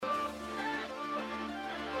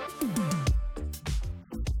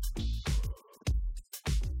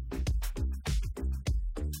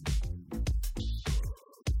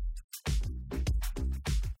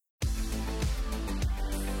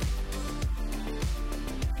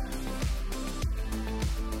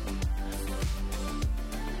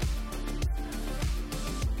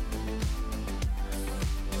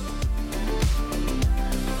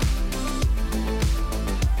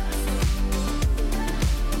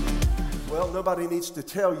Well, nobody needs to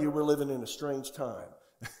tell you we're living in a strange time.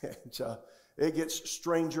 And, it gets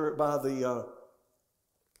stranger by the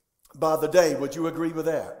day. Would you agree with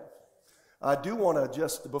that? I do want to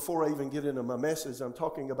just, before I even get into my message, I'm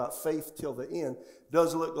talking about faith till the end. It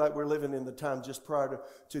does look like we're living in the time just prior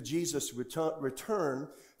to Jesus' return.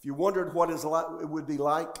 If you wondered what it would be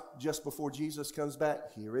like just before Jesus comes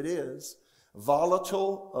back, here it is.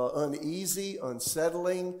 Volatile, uneasy,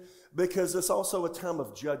 unsettling, because it's also a time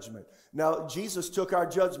of judgment. Now, Jesus took our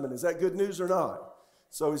judgment. Is that good news or not?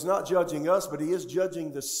 So he's not judging us, but he is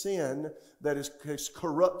judging the sin that has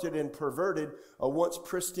corrupted and perverted a once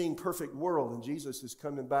pristine, perfect world. And Jesus is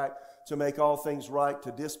coming back to make all things right,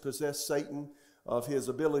 to dispossess Satan of his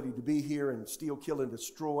ability to be here and steal, kill, and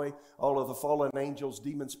destroy all of the fallen angels,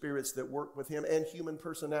 demon spirits that work with him, and human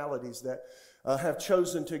personalities that have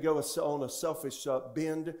chosen to go on a selfish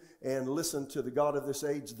bend and listen to the god of this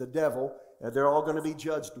age, the devil. They're all going to be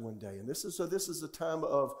judged one day. And this is a time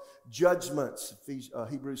of judgments.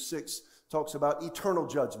 Hebrews 6 talks about eternal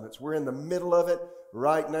judgments. We're in the middle of it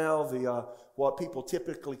right now. What people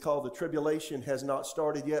typically call the tribulation has not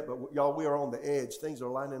started yet, but y'all, we are on the edge. Things are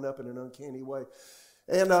lining up in an uncanny way.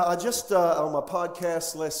 And I just, on my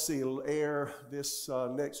podcast, let's see, it'll air this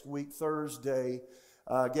next week, Thursday,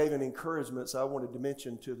 gave an encouragement, so I wanted to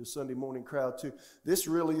mention to the Sunday morning crowd too. This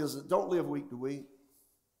really is, don't live week to week.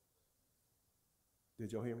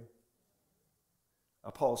 Did y'all hear me? I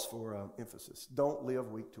pause for emphasis. Don't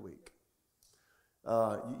live week to week.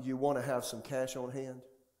 You want to have some cash on hand.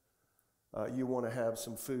 You want to have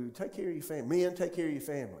some food. Take care of your family. Men, take care of your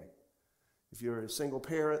family. If you're a single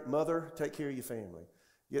parent, mother, take care of your family.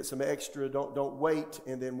 Get some extra. Don't wait,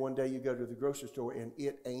 and then one day you go to the grocery store and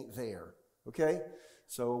it ain't there. Okay?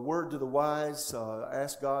 So a word to the wise,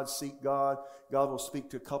 ask God, seek God. God will speak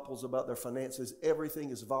to couples about their finances. Everything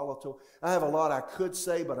is volatile. I have a lot I could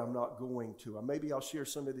say, but I'm not going to. Maybe I'll share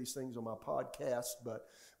some of these things on my podcast, but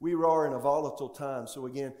we are in a volatile time. So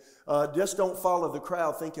again, just don't follow the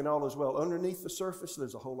crowd thinking all is well. Underneath the surface,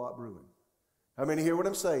 there's a whole lot brewing. How many hear what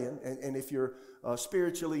I'm saying? And if you're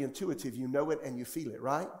spiritually intuitive, you know it and you feel it,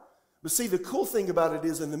 right? But see, the cool thing about it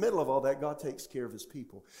is in the middle of all that, God takes care of his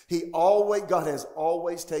people. God has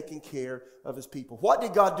always taken care of his people. What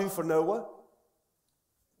did God do for Noah?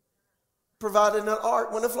 Provided an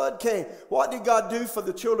ark when the flood came. What did God do for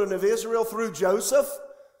the children of Israel through Joseph?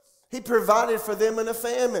 He provided for them in a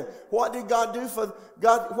famine. What did God do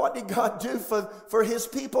for his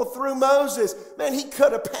people through Moses? Man, he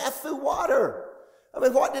cut a path through water. I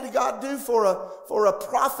mean, what did God do for a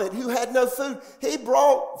prophet who had no food? He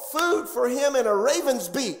brought food for him in a raven's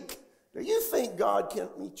beak. Do you think God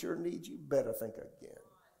can't meet your needs? You better think again.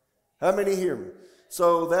 How many hear me?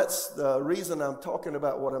 So that's the reason I'm talking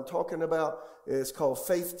about what I'm talking about. It's called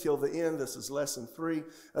Faith Till the End. This is lesson 3.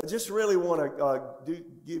 I just really want to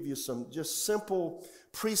give you some just simple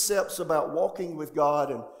precepts about walking with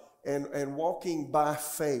God and walking by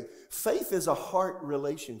faith. Faith is a heart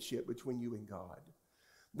relationship between you and God.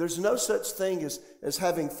 There's no such thing as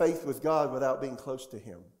having faith with God without being close to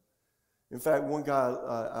him. In fact, one guy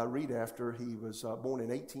I read after, he was born in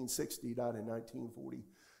 1860, died in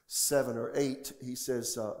 1947 or 8. He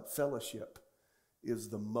says, fellowship is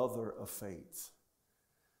the mother of faith.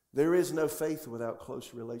 There is no faith without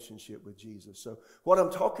close relationship with Jesus. So what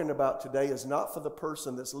I'm talking about today is not for the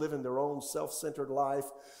person that's living their own self-centered life,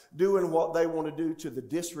 doing what they want to do to the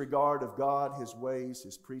disregard of God, his ways,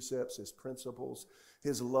 his precepts, his principles,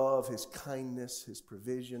 his love, his kindness, his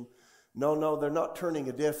provision. No, they're not turning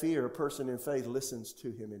a deaf ear. A person in faith listens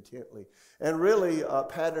to him intently and really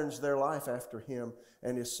patterns their life after him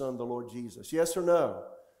and his son, the Lord Jesus. Yes or no?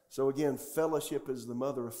 So again, fellowship is the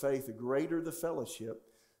mother of faith. The greater the fellowship,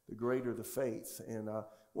 the greater the faith. And I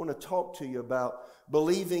want to talk to you about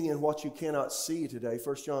believing in what you cannot see today.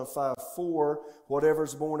 1 John 5:4,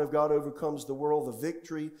 whatever's born of God overcomes the world. The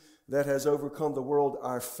victory that has overcome the world,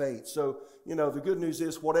 our faith. So, the good news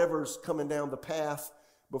is whatever's coming down the path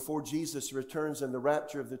before Jesus returns in the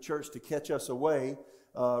rapture of the church to catch us away,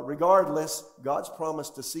 regardless, God's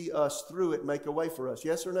promised to see us through it, make a way for us.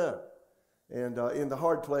 Yes or no? And in the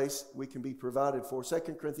hard place, we can be provided for.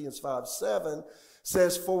 2 Corinthians 5:7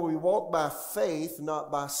 says, for we walk by faith,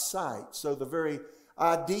 not by sight. So the very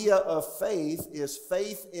idea of faith is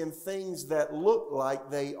faith in things that look like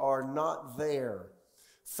they are not there.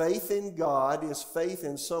 Faith in God is faith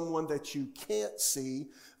in someone that you can't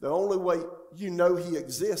see. The only way you know he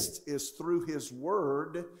exists is through his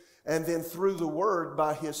word, and then through the word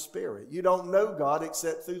by his Spirit. You don't know God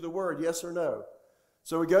except through the word, yes or no?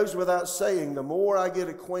 So it goes without saying, the more I get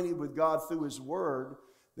acquainted with God through his word,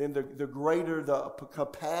 then the greater the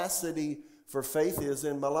capacity for faith is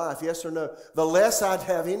in my life? Yes or no? The less I'd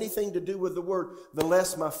have anything to do with the Word, the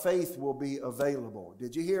less my faith will be available.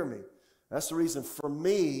 Did you hear me? That's the reason for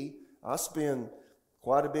me, I spend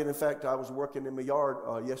quite a bit. In fact, I was working in my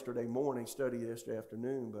yard yesterday morning, studied yesterday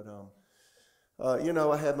afternoon, but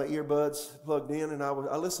I had my earbuds plugged in, and I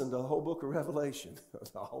listened to the whole book of Revelation,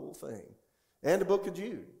 the whole thing, and the book of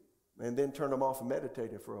Jude, and then turned them off and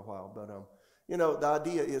meditated for a while. But the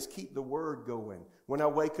idea is keep the Word going. When I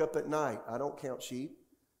wake up at night, I don't count sheep.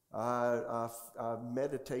 I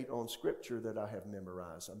meditate on Scripture that I have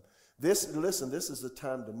memorized. This is a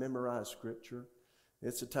time to memorize Scripture.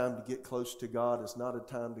 It's a time to get close to God. It's not a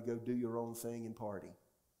time to go do your own thing and party.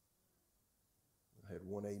 I had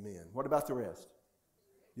one amen. What about the rest?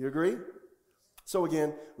 You agree? So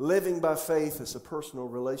again, living by faith is a personal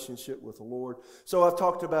relationship with the Lord. So I've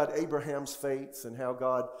talked about Abraham's faith and how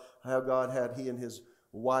God had he and his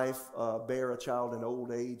wife bear a child in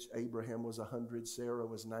old age. Abraham was 100, Sarah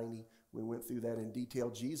was 90. We went through that in detail.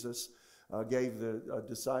 Jesus gave the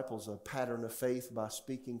disciples a pattern of faith by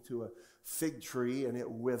speaking to a fig tree and it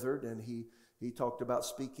withered, and he talked about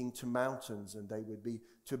speaking to mountains and they would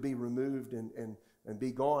be removed and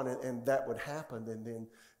be gone, and that would happen. And then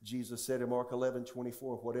Jesus said in Mark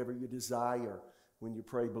 11:24, whatever you desire when you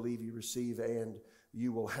pray, believe you receive and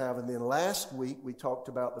you will have. And then last week we talked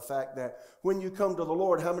about the fact that when you come to the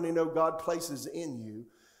Lord, how many know God places in you,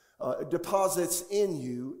 deposits in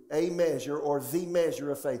you a measure or the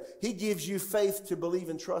measure of faith? He gives you faith to believe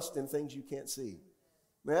and trust in things you can't see.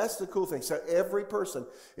 Now, that's the cool thing. So every person,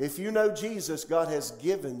 if you know Jesus, God has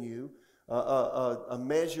given you a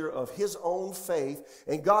measure of His own faith,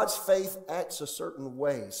 and God's faith acts a certain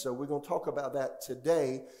way. So we're going to talk about that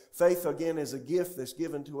today. Faith, again, is a gift that's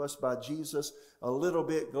given to us by Jesus. A little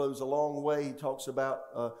bit goes a long way. He talks about,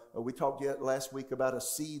 we talked last week about a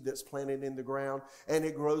seed that's planted in the ground, and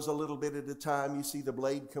it grows a little bit at a time. You see the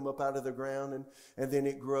blade come up out of the ground, and then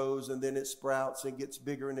it grows, and then it sprouts and gets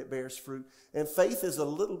bigger, and it bears fruit. And faith is a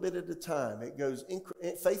little bit at a time.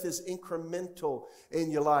 Faith is incremental in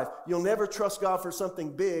your life. You'll never trust God for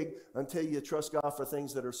something big until you trust God for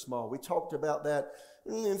things that are small. We talked about that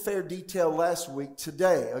in fair detail last week.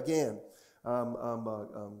 Today, again,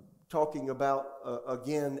 talking about,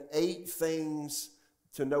 again, 8 things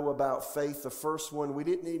to know about faith. The first one, we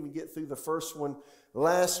didn't even get through the first one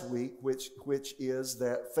last week, which is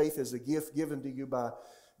that faith is a gift given to you by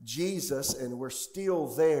Jesus, and we're still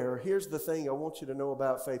there. Here's the thing I want you to know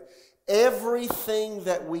about faith. Everything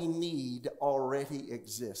that we need already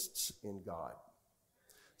exists in God.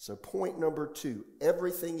 So point number 2,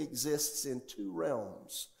 everything exists in 2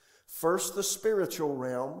 realms. First, the spiritual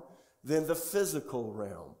realm, then the physical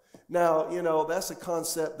realm. Now, that's a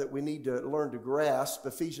concept that we need to learn to grasp.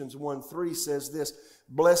 Ephesians 1:3 says this,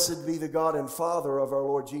 "Blessed be the God and Father of our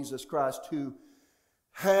Lord Jesus Christ, who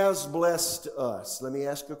has blessed us." Let me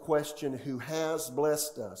ask a question. Who has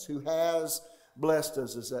blessed us? Who has blessed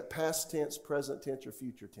us? Is that past tense, present tense, or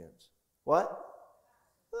future tense? What?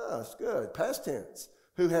 Oh, that's good. Past tense.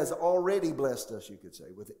 Who has already blessed us, you could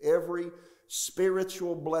say, with every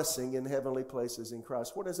spiritual blessing in heavenly places in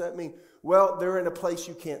Christ. What does that mean? Well, they're in a place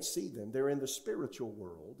you can't see them. They're in the spiritual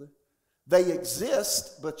world. They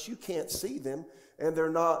exist, but you can't see them, and they're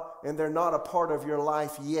not a part of your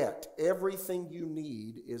life yet. Everything you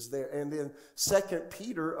need is there. And then 2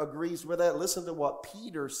 Peter agrees with that. Listen to what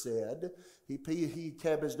Peter said. He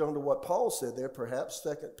cabbaged on to what Paul said there, perhaps.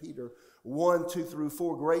 2 Peter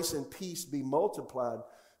 1:2-4, "Grace and peace be multiplied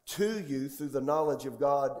to you through the knowledge of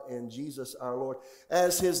God and Jesus our Lord,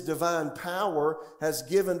 as His divine power has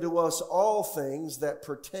given to us all things that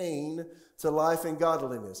pertain to life and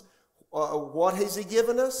godliness." What has He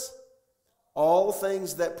given us? All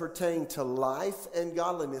things that pertain to life and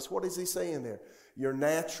godliness. What is He saying there? Your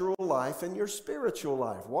natural life and your spiritual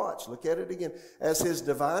life. Watch, look at it again. As His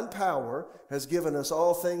divine power has given us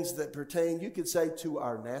all things that pertain, you could say, to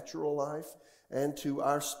our natural life and to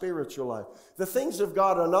our spiritual life. The things of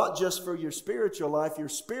God are not just for your spiritual life. Your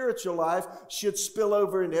spiritual life should spill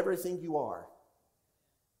over in everything you are.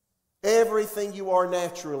 Everything you are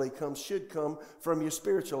naturally should come from your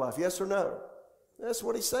spiritual life. Yes or no? That's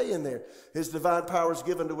what he's saying there. His divine power is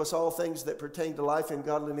given to us all things that pertain to life and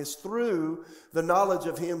godliness through the knowledge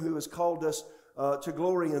of Him who has called us to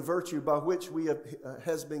glory and virtue, by which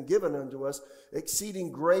has been given unto us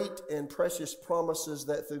exceeding great and precious promises,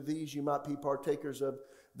 that through these you might be partakers of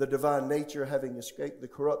the divine nature, having escaped the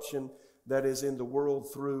corruption that is in the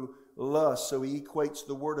world through lust. So he equates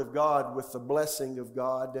the Word of God with the blessing of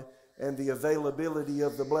God and the availability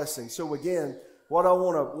of the blessing. So again, what I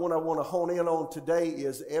want to hone in on today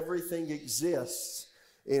is everything exists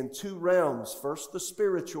in two realms. First, the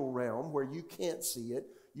spiritual realm, where you can't see it,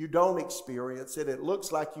 you don't experience it, it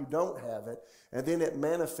looks like you don't have it, and then it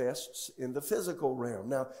manifests in the physical realm.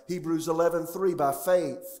 Now, Hebrews 11:3, by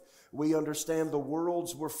faith, we understand the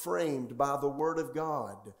worlds were framed by the word of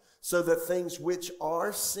God, so that things which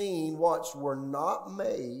are seen, watch, were not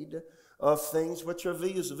made of things which are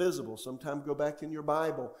visible. Sometime go back in your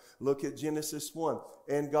Bible, look at Genesis 1.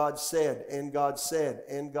 And God said, and God said,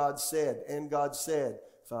 and God said, and God said.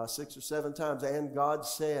 5, 6, or 7 times, and God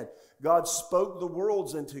said. God spoke the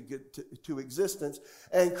worlds into existence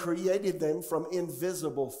and created them from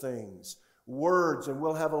invisible things. Words, and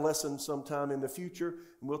we'll have a lesson sometime in the future,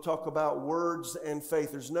 and we'll talk about words and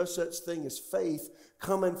faith. There's no such thing as faith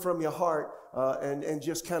coming from your heart and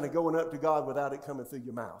just kind of going up to God without it coming through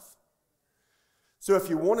your mouth. So if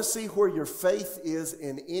you want to see where your faith is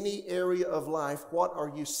in any area of life, what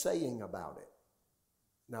are you saying about it?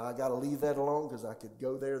 Now, I got to leave that alone because I could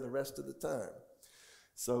go there the rest of the time.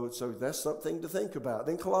 So that's something to think about.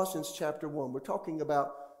 Then Colossians chapter 1, we're talking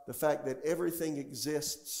about the fact that everything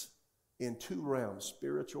exists in two realms,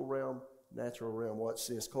 spiritual realm, natural realm. Watch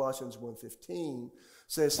this. Colossians 1:15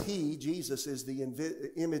 says, He, Jesus, is the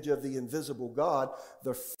image of the invisible God,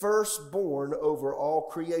 the firstborn over all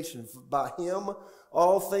creation. By Him,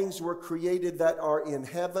 all things were created that are in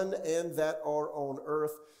heaven and that are on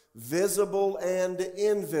earth, visible and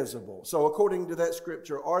invisible. So according to that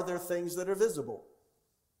scripture, are there things that are visible?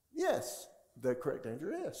 Yes. The correct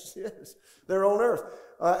answer is yes. They're on earth.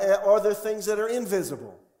 Are there things that are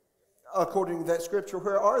invisible? According to that scripture,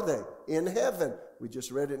 where are they? In heaven. We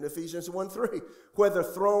just read it in Ephesians 1:3. Whether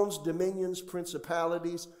thrones, dominions,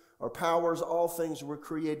 principalities, or powers, all things were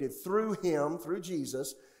created through Him, through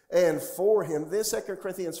Jesus, and for Him. Then 2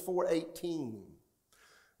 Corinthians 4:18.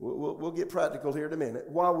 We'll get practical here in a minute.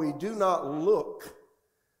 While we do not look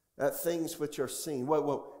at things which are seen.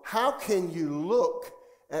 Well, how can you look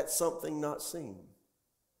at something not seen?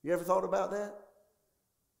 You ever thought about that?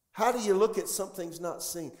 How do you look at something's not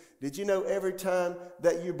seen? Did you know every time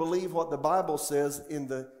that you believe what the Bible says in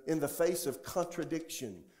the face of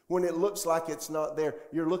contradiction, when it looks like it's not there,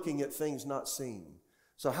 you're looking at things not seen?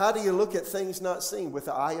 So how do you look at things not seen? With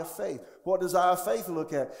the eye of faith. What does the eye of faith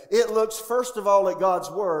look at? It looks first of all at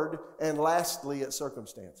God's word and lastly at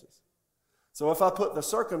circumstances. So if I put the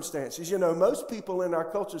circumstances, most people in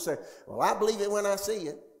our culture say, well, I believe it when I see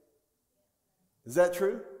it. Is that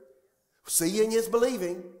true? Seeing is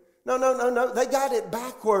believing. No. They got it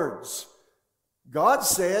backwards. God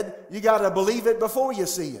said you got to believe it before you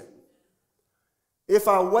see it. If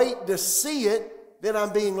I wait to see it, then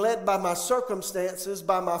I'm being led by my circumstances,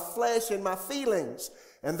 by my flesh and my feelings.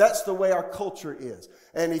 And that's the way our culture is.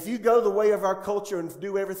 And if you go the way of our culture and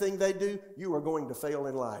do everything they do, you are going to fail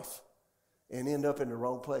in life and end up in the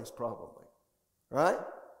wrong place probably. Right?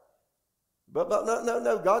 But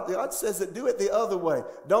no. God says that do it the other way.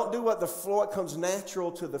 Don't do what comes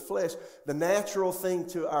natural to the flesh. The natural thing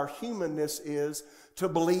to our humanness is to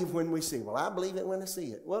believe when we see. Well, I believe it when I see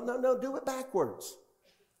it. Well, no, do it backwards.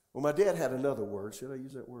 Well, my dad had another word. Should I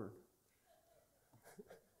use that word?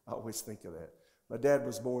 I always think of that. My dad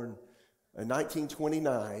was born in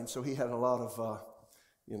 1929, so he had a lot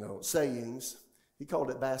of, sayings. He called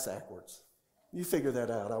it bass-ackwards. You figure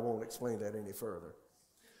that out. I won't explain that any further.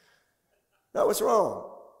 No, it's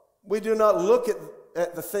wrong. We do not look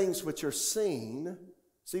at the things which are seen.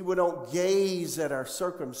 See, we don't gaze at our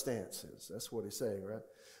circumstances. That's what he's saying, right?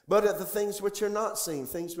 But at the things which are not seen.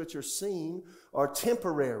 Things which are seen are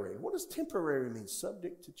temporary. What does temporary mean?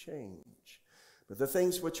 Subject to change. But the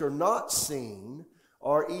things which are not seen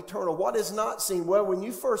are eternal. What is not seen? Well, when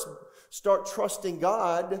you first start trusting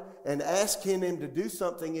God and asking Him to do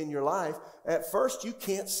something in your life, at first you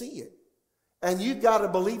can't see it. And you've got to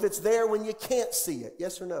believe it's there when you can't see it.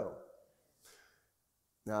 Yes or no?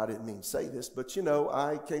 Now, I didn't mean to say this, but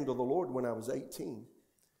I came to the Lord when I was 18.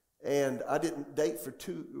 And I didn't date for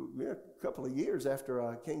a couple of years after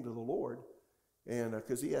I came to the Lord. And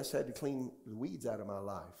because He had to clean the weeds out of my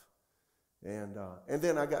life. And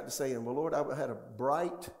then I got to saying, well, Lord, I had a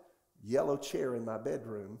bright yellow chair in my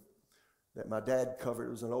bedroom that my dad covered.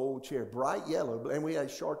 It was an old chair, bright yellow. And we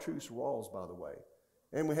had chartreuse walls, by the way.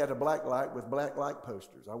 And we had a black light with black light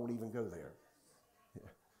posters. I won't even go there. Yeah.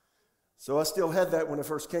 So I still had that when I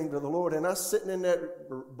first came to the Lord. And I was sitting in that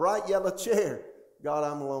bright yellow chair. God,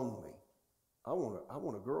 I'm lonely. I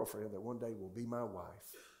want a girlfriend that one day will be my wife.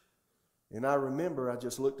 And I remember I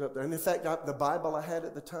just looked up there. And in fact, the Bible I had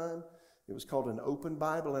at the time, it was called an open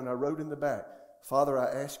Bible. And I wrote in the back, Father,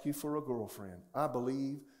 I ask you for a girlfriend. I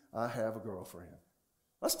believe I have a girlfriend.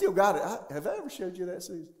 I still got it. Have I ever showed you that,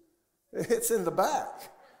 Susan? It's in the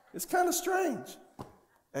back. It's kind of strange.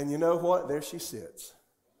 And you know what? There she sits.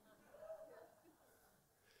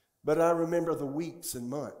 But I remember the weeks and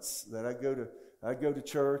months that I'd go to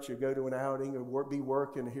church or go to an outing or be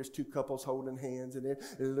working, and here's two couples holding hands, and they're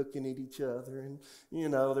looking at each other, and,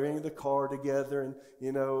 they're in the car together, and,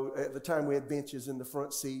 at the time we had benches in the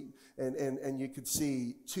front seat, and you could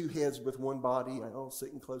see two heads with one body all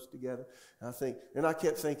sitting close together. And I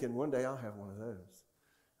kept thinking, one day I'll have one of those.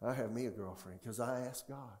 I'll have me a girlfriend, because I asked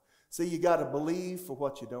God. See, you got to believe for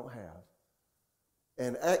what you don't have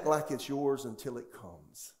and act like it's yours until it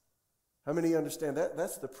comes. How many understand that?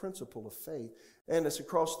 That's the principle of faith. And it's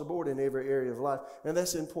across the board in every area of life. And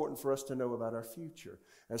that's important for us to know about our future.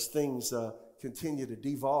 As things continue to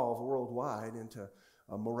devolve worldwide into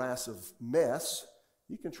a morass of mess,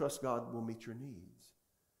 you can trust God will meet your needs.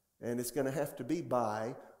 And it's going to have to be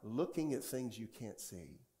by looking at things you can't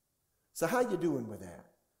see. So how you doing with that?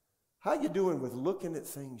 How you doing with looking at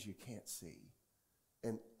things you can't see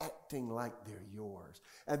and acting like they're yours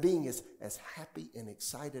and being as happy and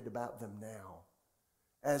excited about them now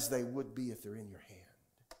as they would be if they're in your hand?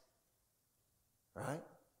 Right?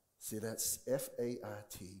 See, that's Faith.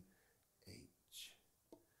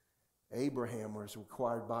 Abraham was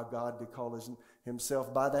required by God to call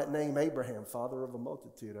himself by that name, Abraham, father of a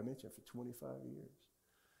multitude. I mentioned for 25 years.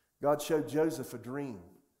 God showed Joseph a dream.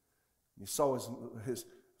 He saw his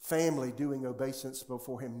family doing obeisance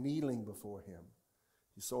before him, kneeling before him.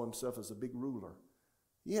 He saw himself as a big ruler.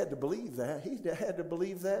 He had to believe that. He had to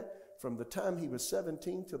believe that from the time he was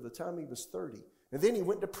 17 till the time he was 30. And then he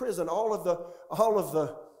went to prison. All of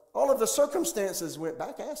the circumstances went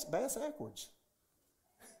bass backwards.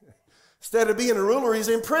 Instead of being a ruler, he's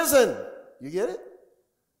in prison. You get it?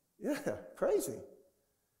 Yeah, crazy.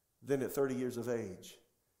 Then at 30 years of age,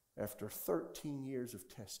 after 13 years of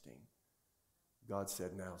testing, God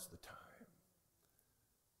said, now's the time.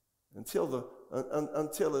 Until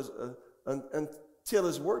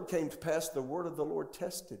his word came to pass, the word of the Lord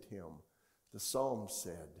tested him. The Psalm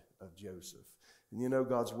said of Joseph. And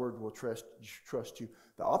God's word will trust you.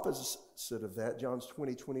 The opposite of that, John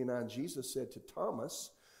 20:29, Jesus said to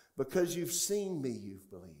Thomas, because you've seen me, you've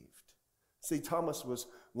believed. See, Thomas was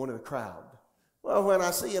one of the crowd. Well, when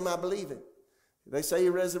I see him, I believe it. They say he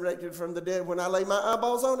resurrected from the dead. When I lay my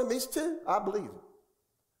eyeballs on him, he's too. I believe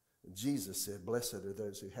it. Jesus said, blessed are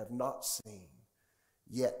those who have not seen,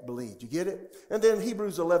 yet believed. You get it? And then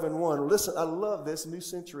Hebrews 11:1. Listen, I love this New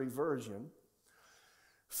Century Version.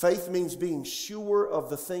 Faith means being sure of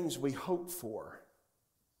the things we hope for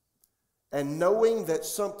and knowing that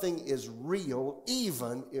something is real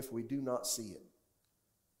even if we do not see it.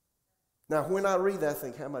 Now, when I read that, I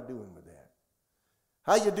think, how am I doing with that?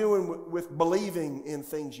 How you doing with believing in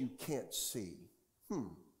things you can't see?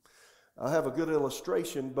 I have a good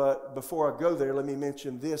illustration, but before I go there, let me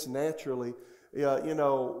mention this naturally.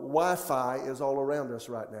 Wi-Fi is all around us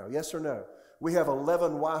right now. Yes or no? We have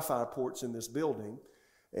 11 Wi-Fi ports in this building,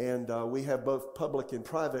 and we have both public and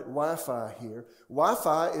private Wi-Fi here.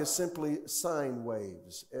 Wi-Fi is simply sine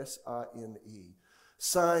waves, S-I-N-E.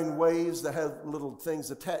 Sine waves that have little things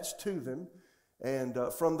attached to them. And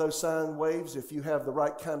from those sine waves, if you have the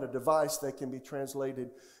right kind of device, they can be translated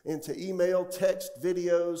into email, text,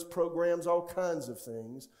 videos, programs, all kinds of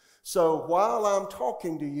things. So while I'm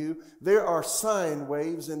talking to you, there are sine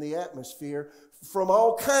waves in the atmosphere from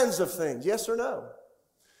all kinds of things. Yes or no?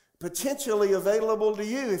 Potentially available to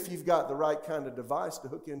you if you've got the right kind of device to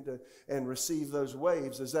hook into and receive those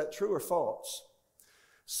waves. Is that true or false?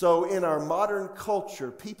 So in our modern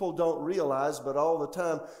culture, people don't realize, but all the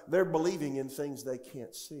time, they're believing in things they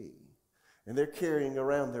can't see. And they're carrying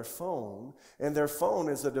around their phone, and their phone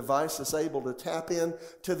is a device that's able to tap in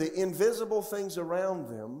to the invisible things around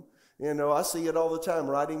them. I see it all the time,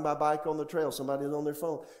 riding my bike on the trail. Somebody's on their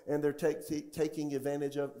phone, and they're taking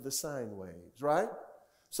advantage of the sine waves, right?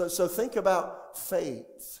 So think about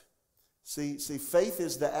faith. See, faith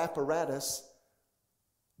is the apparatus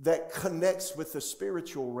that connects with the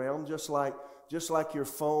spiritual realm, just like your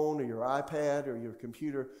phone or your iPad or your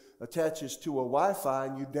computer attaches to a Wi-Fi,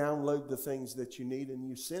 and you download the things that you need and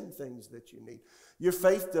you send things that you need. Your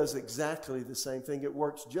faith does exactly the same thing. It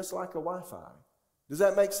works just like a Wi-Fi. Does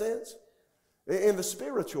that make sense? In the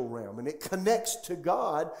spiritual realm, and it connects to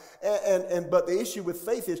God. But the issue with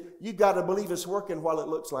faith is you got to believe it's working while it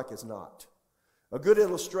looks like it's not. A good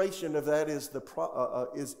illustration of that is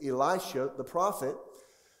Elisha, the prophet.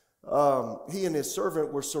 He and his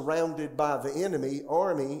servant were surrounded by the enemy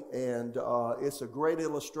army, and it's a great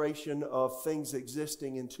illustration of things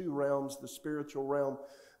existing in two realms, the spiritual realm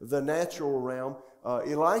the natural realm.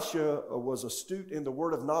 Elisha was astute in the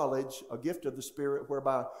word of knowledge, a gift of the Spirit,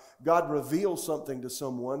 whereby God reveals something to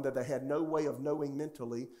someone that they had no way of knowing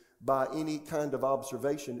mentally by any kind of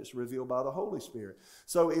observation. It's revealed by the Holy Spirit.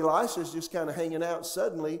 So Elisha's just kind of hanging out.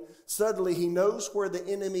 Suddenly he knows where the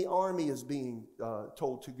enemy army is being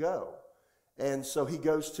told to go. And so he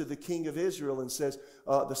goes to the king of Israel and says,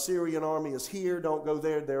 the Syrian army is here. Don't go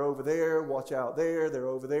there. They're over there. Watch out there. They're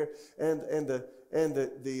over there. And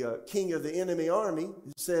the king of the enemy army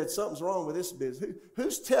said, something's wrong with this business.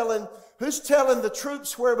 Who's telling the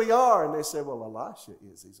troops where we are? And they said, well, Elisha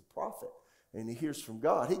is. He's a prophet. And he hears from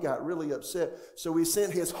God. He got really upset. So he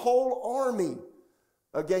sent his whole army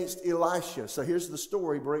against Elisha. So here's the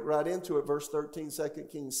story. Break right into it. Verse 13, 2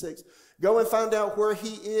 Kings 6. Go and find out where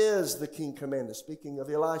he is, the king commanded. Speaking of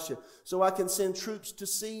Elisha. So I can send troops to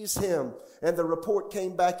seize him. And the report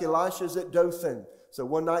came back, Elisha's at Dothan. So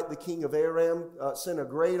one night the king of Aram sent a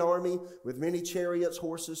great army with many chariots,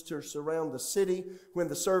 horses to surround the city. When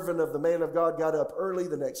the servant of the man of God got up early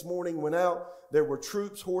the next morning, went out, there were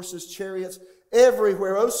troops, horses, chariots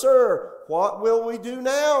everywhere. Oh, sir, what will we do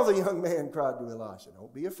now? The young man cried to Elisha.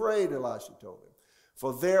 Don't be afraid, Elisha told him.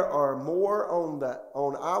 For there are more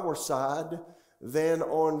on our side than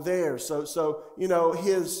on theirs. So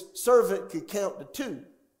his servant could count to 2.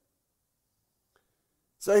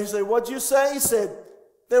 So he said, what'd you say? He said,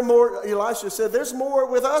 Elisha said, there's more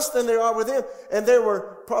with us than there are with them. And there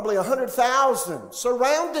were probably 100,000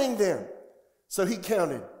 surrounding them. So he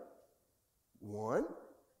counted 1,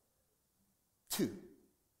 2.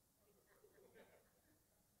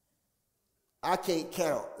 I can't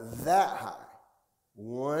count that high.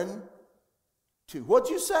 1, 2.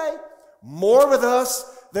 What'd you say? More with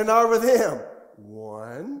us than are with him.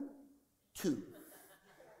 1, 2.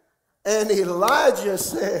 And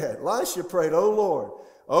Elisha prayed, oh Lord,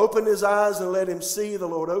 open his eyes and let him see. The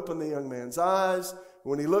Lord opened the young man's eyes.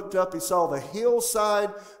 When he looked up, he saw the hillside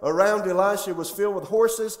around Elisha was filled with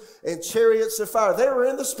horses and chariots of fire. They were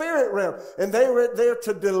in the spirit realm, and they were there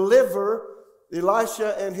to deliver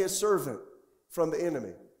Elisha and his servant from the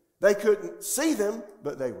enemy. They couldn't see them,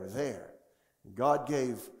 but they were there. God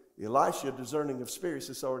gave Elisha discerning of spirits.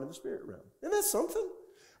 He saw it in the spirit realm. Isn't that something?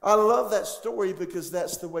 I love that story because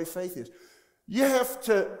that's the way faith is. You have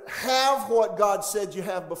to have what God said you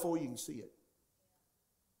have before you can see it.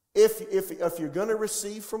 If you're going to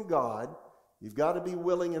receive from God, you've got to be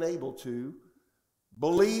willing and able to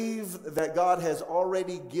believe that God has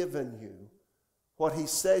already given you what he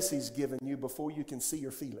says he's given you before you can see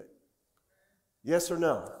or feel it. Yes or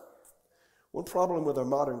no? One problem with our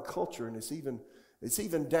modern culture, and it's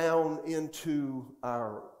even down into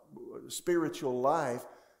our spiritual life,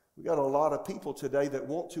 we got a lot of people today that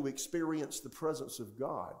want to experience the presence of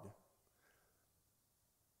God.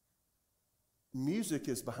 Music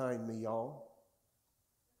is behind me, y'all.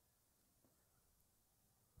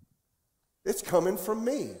 It's coming from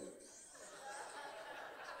me.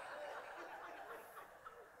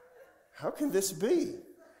 How can this be?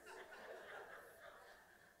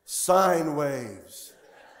 Sine waves.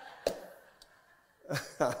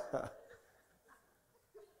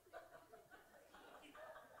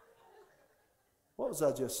 What was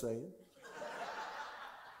I just saying?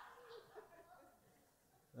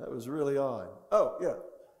 That was really odd. Oh, yeah.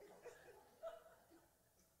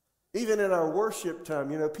 Even in our worship time,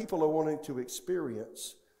 people are wanting to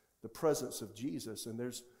experience the presence of Jesus. And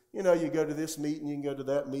there's, you go to this meeting, you can go to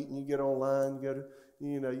that meeting, you get online,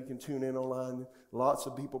 you can tune in online. Lots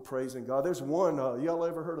of people praising God. There's one, y'all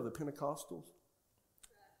ever heard of the Pentecostals?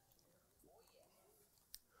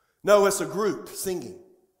 No, it's a group singing.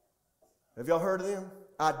 Have y'all heard of them?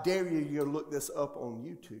 I dare you to look this up on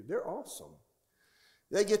YouTube. They're awesome.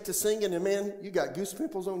 They get to singing, and man, you got goose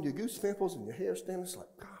pimples on your goose pimples and your hair standing. It's like,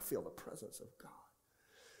 God, I feel the presence of God.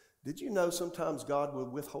 Did you know sometimes God will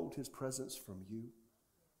withhold his presence from you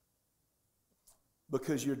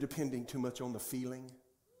because you're depending too much on the feeling?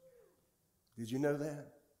 Did you know that?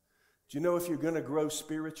 Do you know if you're going to grow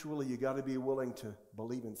spiritually, you got to be willing to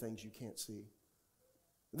believe in things you can't see?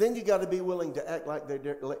 Then you got to be willing to act like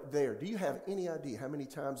they're there. Do you have any idea how many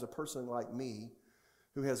times a person like me,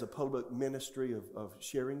 who has a public ministry of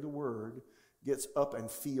sharing the word, gets up and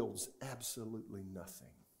feels absolutely nothing?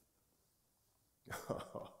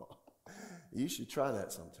 You should try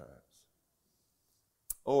that sometimes.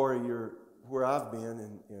 Or you're where I've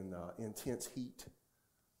been in intense heat,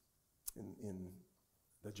 in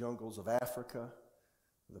the jungles of Africa,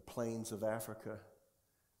 the plains of Africa,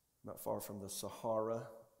 not far from the Sahara,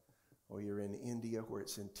 or you're in India where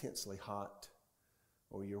it's intensely hot,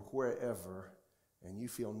 or you're wherever, and you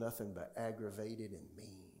feel nothing but aggravated and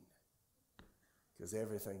mean because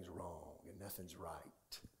everything's wrong and nothing's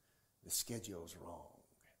right. The schedule's wrong.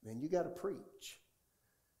 Then you got to preach.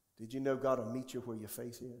 Did you know God will meet you where your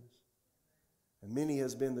faith is? And many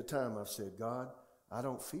has been the time I've said, God, I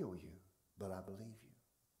don't feel you, but I believe you.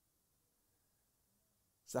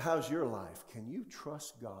 So how's your life? Can you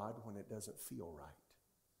trust God when it doesn't feel right?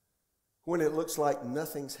 When it looks like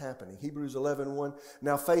nothing's happening? Hebrews 11:1.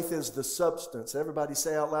 Now faith is the substance. Everybody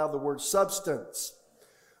say out loud the word substance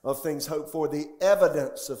of things hoped for, the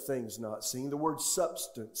evidence of things not seen. The word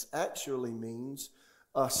substance actually means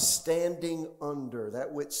a standing under,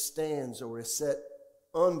 that which stands or is set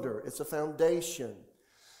under. It's a foundation.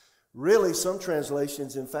 Really, some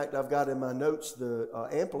translations, in fact, I've got in my notes the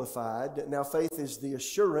Amplified. Now faith is the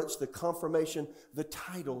assurance, the confirmation, the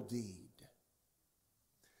title deed.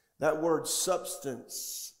 That word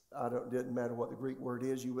substance, it doesn't matter what the Greek word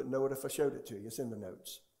is, you wouldn't know it if I showed it to you. It's in the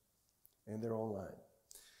notes, and they're online.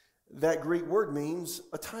 That Greek word means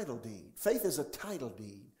a title deed. Faith is a title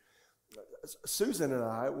deed. Susan and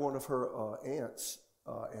I, one of her aunts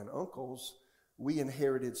and uncles, we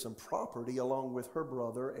inherited some property along with her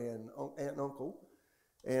brother and aunt and uncle,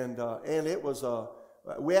 and it was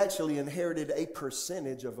we actually inherited a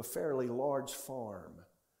percentage of a fairly large farm.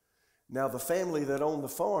 Now, the family that owned the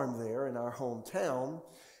farm there in our hometown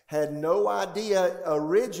had no idea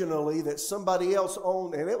originally that somebody else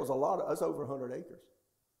owned, and it was over 100 acres.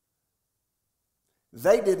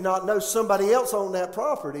 They did not know somebody else owned that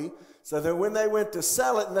property, so that when they went to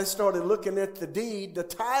sell it and they started looking at the deed, the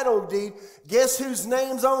title deed, guess whose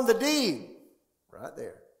name's on the deed? Right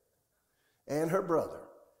there. And her brother,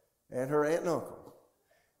 and her aunt and uncle.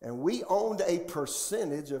 And we owned a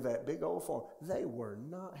percentage of that big old farm. They were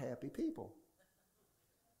not happy people.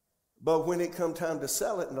 But when it come time to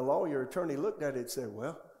sell it, and the lawyer attorney looked at it and said,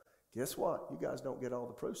 well, guess what? You guys don't get all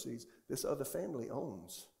the proceeds. This other family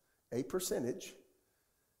owns a percentage.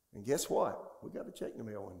 And guess what? We got a check in the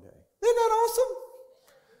mail one day. Isn't that awesome?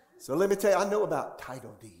 So let me tell you, I know about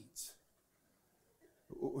title deeds.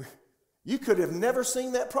 You could have never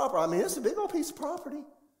seen that property. I mean, it's a big old piece of property.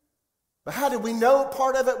 But how did we know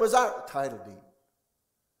part of it was our title deed?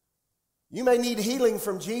 You may need healing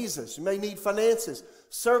from Jesus. You may need finances,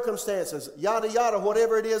 circumstances, yada, yada,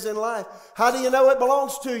 whatever it is in life. How do you know it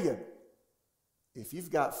belongs to you? If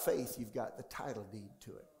you've got faith, you've got the title deed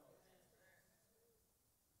to it.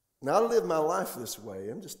 Now, I live my life this way.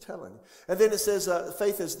 I'm just telling you. And then it says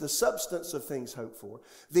faith is the substance of things hoped for,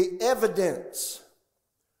 the evidence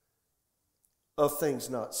of things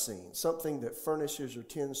not seen, something that furnishes or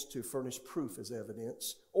tends to furnish proof as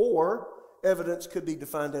evidence, or evidence could be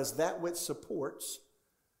defined as that which supports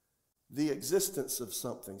the existence of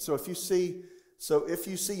something. So if you see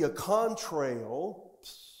a contrail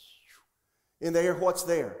in the air, what's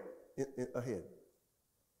there ahead?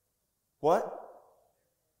 What?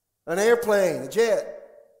 An airplane, a jet,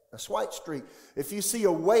 a white streak. If you see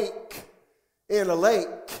a wake in a lake,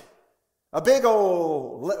 a big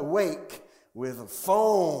old wake with a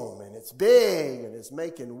foam, and it's big, and it's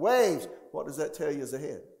making waves, what does that tell you is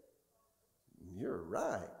ahead? You're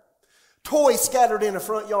right. Toys scattered in the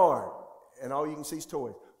front yard, and all you can see is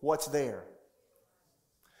toys. What's there?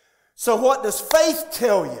 So what does faith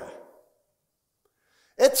tell you?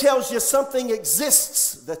 It tells you something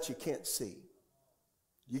exists that you can't see.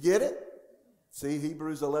 You get it? See,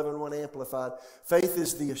 Hebrews 11:1 Amplified. Faith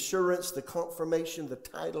is the assurance, the confirmation, the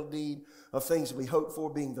title deed of things we hope for,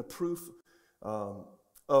 being the proof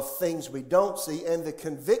of things we don't see, and the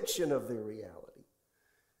conviction of their reality.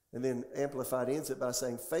 And then Amplified ends it by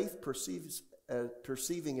saying, faith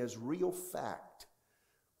perceiving as real fact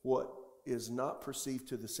what is not perceived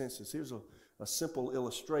to the senses. Here's a simple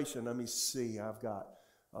illustration. Let me see.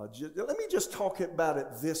 Let me just talk about it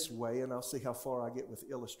this way, and I'll see how far I get with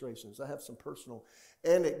illustrations. I have some personal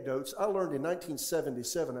anecdotes. I learned in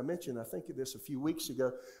 1977, I think of this a few weeks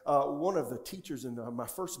ago, one of the teachers in my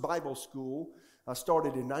first Bible school, I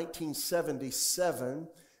started in 1977.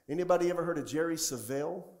 Anybody ever heard of Jerry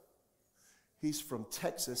Savelle? He's from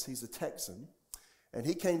Texas. He's a Texan. And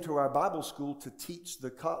he came to our Bible school to teach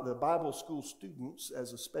the Bible school students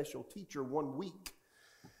as a special teacher 1 week.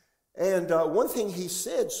 And one thing he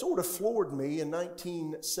said sort of floored me. In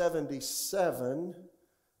 1977,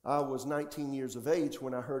 I was 19 years of age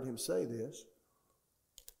when I heard him say this.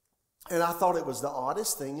 And I thought it was the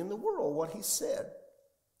oddest thing in the world, what he said.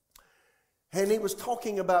 And he was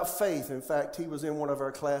talking about faith. In fact, he was in one of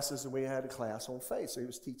our classes, and we had a class on faith. So he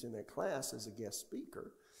was teaching that class as a guest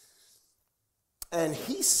speaker. And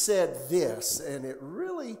he said this, and it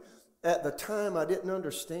really, at the time, I didn't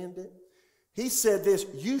understand it. He said this: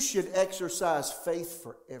 you should exercise faith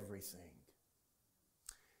for everything.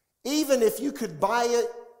 Even if you could buy it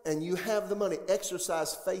and you have the money,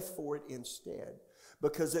 exercise faith for it instead,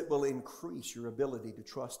 because it will increase your ability to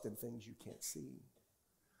trust in things you can't see.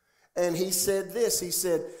 And he said this, he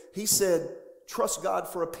said, trust God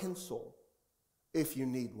for a pencil if you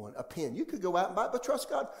need one, a pen. You could go out and buy it, but trust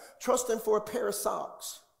God. Trust him for a pair of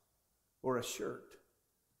socks or a shirt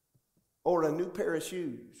or a new pair of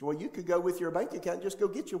shoes. Well, you could go with your bank account and just go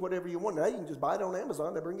get you whatever you want. Now you can just buy it on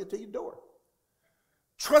Amazon. They bring it to your door.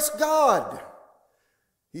 Trust God.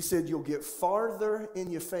 He said you'll get farther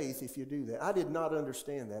in your faith if you do that. I did not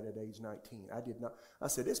understand that at age 19. I did not. I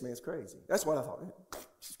said, this man's crazy. That's what I thought.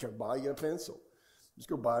 Just go buy you a pencil. Just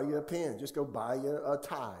go buy you a pen. Just go buy you a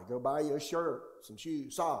tie. Go buy you a shirt, some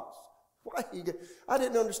shoes, socks. Why? I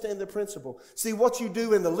didn't understand the principle. See, what you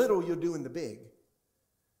do in the little, you'll do in the big.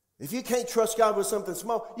 If you can't trust God with something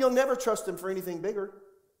small, you'll never trust him for anything bigger.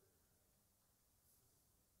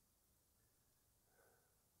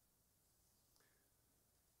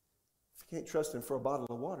 If you can't trust him for a bottle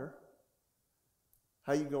of water,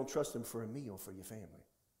 how are you going to trust him for a meal for your family?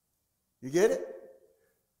 You get it?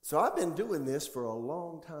 So I've been doing this for a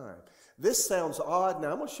long time. This sounds odd.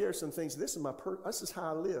 Now I'm going to share some things. This is how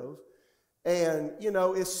I live. And, you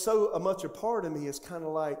know, it's so much a part of me. It's kind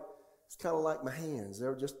of like my hands.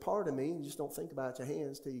 They're just part of me. You just don't think about your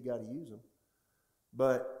hands till you got to use them.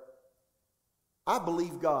 But I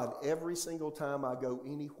believe God every single time I go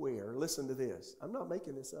anywhere. Listen to this. I'm not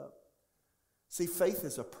making this up. See, faith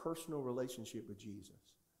is a personal relationship with Jesus.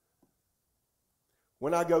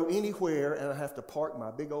 When I go anywhere and I have to park my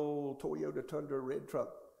big old Toyota Tundra red truck,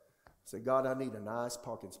 I say, God, I need a nice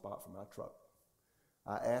parking spot for my truck.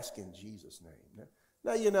 I ask in Jesus' name.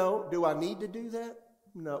 Now, you know, do I need to do that?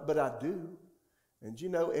 No, but I do. And you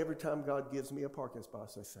know, every time God gives me a parking spot, I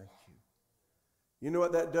say, thank you. You know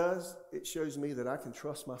what that does? It shows me that I can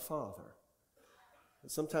trust my Father. And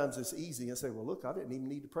sometimes it's easy and say, well, look, I didn't even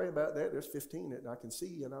need to pray about that. There's 15 that I can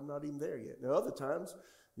see, and I'm not even there yet. Now, other times,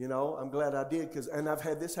 you know, I'm glad I did, and I've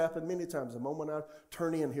had this happen many times. The moment I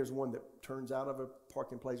turn in, here's one that turns out of a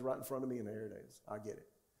parking place right in front of me, and there it is. I get it.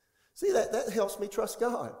 See, that helps me trust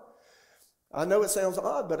God. I know it sounds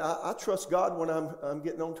odd, but I trust God when I'm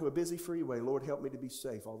getting onto a busy freeway. Lord, help me to be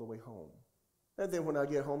safe all the way home. And then when I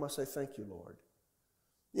get home, I say, thank you, Lord.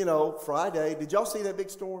 You know, Friday, did y'all see that big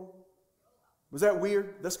storm? Was that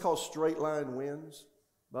weird? That's called straight line winds,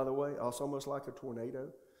 by the way. It's almost like a tornado.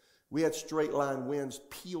 We had straight line winds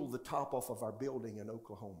peel the top off of our building in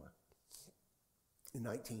Oklahoma in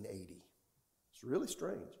 1980. It's really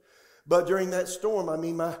strange. But during that storm, I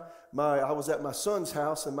mean, I was at my son's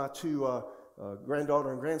house, and my two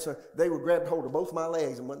granddaughter and grandson, they were grabbed hold of both my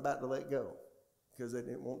legs and went about to let go because they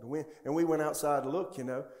didn't want the wind. And we went outside to look, you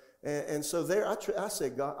know. And so there, I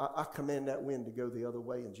said, God, I command that wind to go the other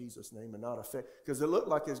way in Jesus' name and not affect, because it looked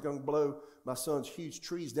like it was going to blow my son's huge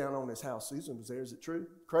trees down on his house. Susan was there. Is it true?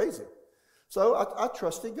 Crazy. So I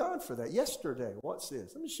trusted God for that. Yesterday, what's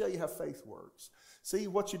this? Let me show you how faith works. See,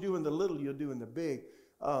 what you do in the little, you'll do in the big.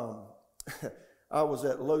 I was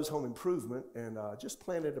at Lowe's Home Improvement, and just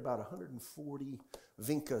planted about 140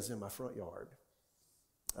 vincas in my front yard.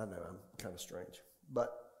 I know, I'm kind of strange.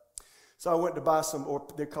 But so I went to buy some, or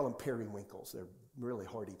they call them periwinkles. They're really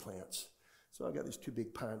hardy plants. So I got these two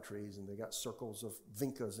big pine trees, and they got circles of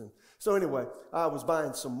vincas. And so anyway, I was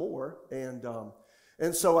buying some more, and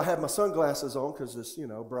so I had my sunglasses on because it's, you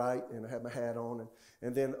know, bright, and I had my hat on.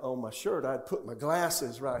 And then on my shirt, I'd put my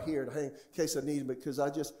glasses right here to hang in case I need them, because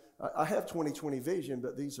I have 20/20 vision,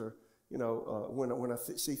 but these are, you know, when I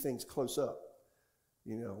see things close up,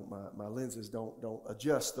 you know, my lenses don't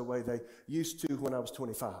adjust the way they used to when I was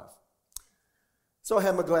 25. So I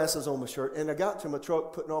had my glasses on my shirt, and I got to my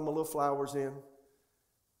truck, putting all my little flowers in,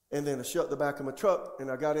 and then I shut the back of my truck,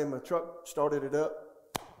 and I got in my truck, started it up.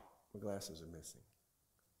 My glasses are missing.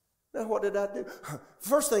 Now, what did I do?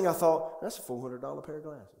 First thing I thought, that's a $400 pair of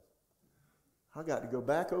glasses. I got to go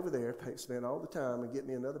back over there, spend all the time, and get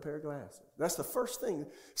me another pair of glasses. That's the first thing.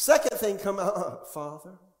 Second thing come out,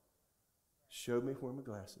 Father, show me where my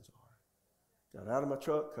glasses are. Got out of my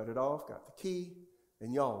truck, cut it off, got the key,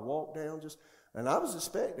 and y'all walked down and I was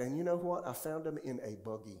expecting, and you know what? I found them in a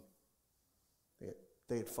buggy.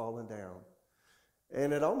 They had fallen down.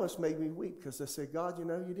 And it almost made me weep, because I said, God, you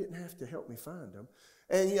know, you didn't have to help me find them.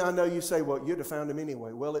 And I know you say, well, you'd have found them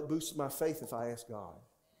anyway. Well, it boosts my faith if I ask God.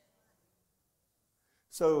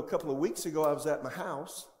 So a couple of weeks ago, I was at my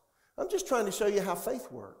house. I'm just trying to show you how faith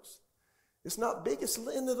works. It's not big, it's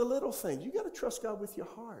into the little things. You got to trust God with your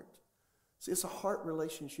heart. See, it's a heart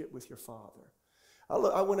relationship with your Father. I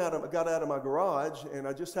got out of my garage, and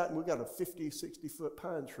we got a 50, 60-foot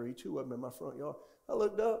pine tree, two of them in my front yard. I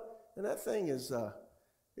looked up, and that thing is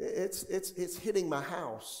it's hitting my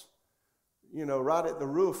house, right at the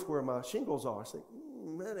roof where my shingles are. I think,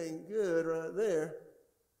 that ain't good right there.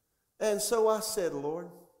 And so I said, Lord,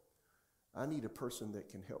 I need a person that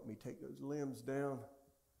can help me take those limbs down.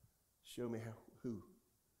 Show me who.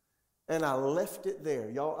 And I left it there.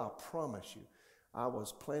 Y'all, I promise you, I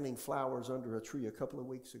was planting flowers under a tree a couple of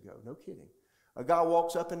weeks ago. No kidding. A guy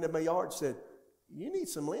walks up into my yard and said, you need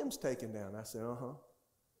some limbs taken down. I said,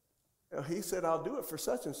 uh-huh. He said, I'll do it for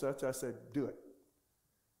such and such. I said, do it.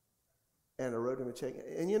 And I wrote him a check.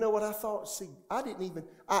 And you know what I thought? See, I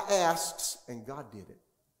asked, and God did it.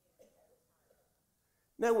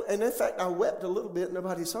 Now, and in fact, I wept a little bit.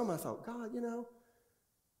 Nobody saw me. I thought, God,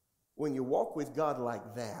 when you walk with God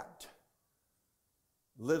like that,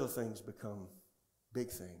 little things become big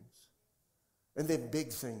things. And then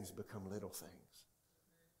big things become little things.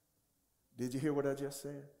 Did you hear what I just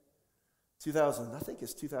said? I think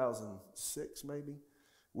it's 2006 maybe.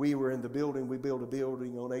 We were in the building. We built a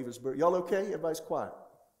building on Aversboro. Y'all okay? Everybody's quiet.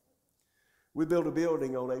 We built a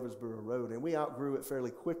building on Aversboro Road, and we outgrew it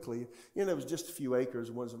fairly quickly. It was just a few acres.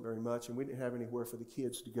 It wasn't very much, and we didn't have anywhere for the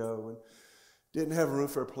kids to go, and didn't have room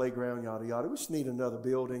for a playground, yada, yada. We just need another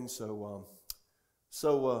building. So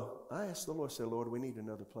I asked the Lord, I said, Lord, we need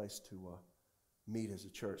another place to meet as a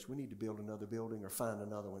church. We need to build another building or find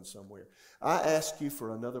another one somewhere. I ask you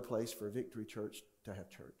for another place for Victory Church to have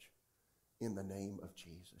church. In the name of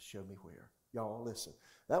Jesus, show me where. Y'all, listen.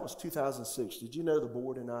 That was 2006. Did you know the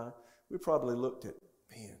board and I, we probably looked at,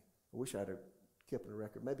 I wish I'd have kept a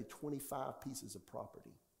record, maybe 25 pieces of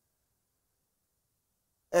property.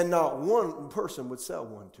 And not one person would sell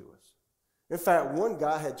one to us. In fact, one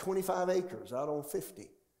guy had 25 acres out on 50.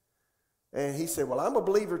 And he said, well, I'm a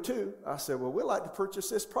believer too. I said, well, we'd like to purchase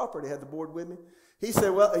this property. I had the board with me. He said,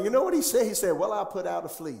 well, you know what he said? He said, well, I'll put out a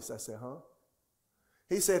fleece. I said, huh?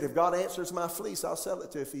 He said, if God answers my fleece, I'll sell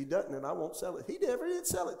it to you. If he doesn't, then I won't sell it. He never did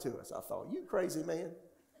sell it to us. I thought, you crazy man.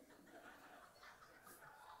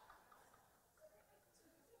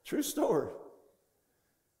 True story.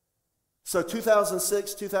 So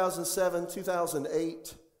 2006, 2007,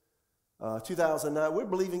 2008, 2009, we're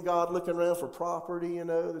believing God, looking around for property,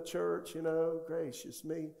 the church, gracious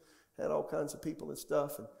me. Had all kinds of people and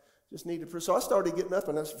stuff and just needed. So I started getting up,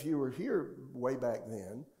 and if you were here way back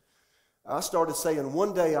then, I started saying,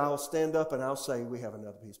 one day I'll stand up and I'll say, we have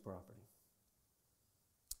another piece of property.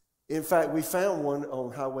 In fact, we found one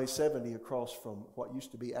on Highway 70 across from what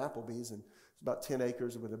used to be Applebee's, and it's about 10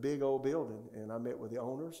 acres with a big old building. And I met with the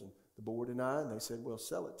owners and the board and they said, we'll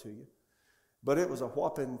sell it to you. But it was a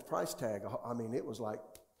whopping price tag. I mean, it was like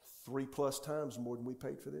 3+ times more than we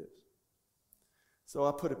paid for this. So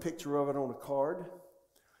I put a picture of it on a card.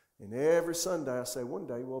 And every Sunday I say, one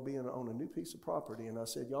day we'll be on a new piece of property. And I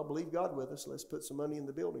said, y'all believe God with us. Let's put some money in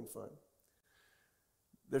the building fund.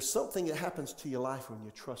 There's something that happens to your life when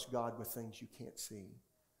you trust God with things you can't see.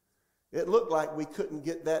 It looked like we couldn't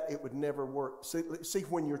get that. It would never work. See,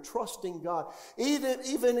 when you're trusting God,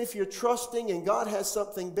 even if you're trusting and God has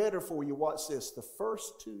something better for you, watch this. The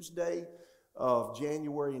first Tuesday of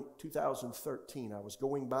January 2013, I was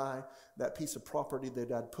going by that piece of property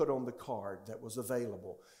that I'd put on the card that was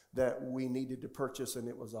available, that we needed to purchase, and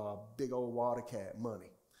it was a big old wad of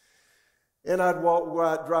money. And I'd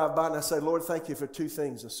drive by and I'd say, Lord, thank you for two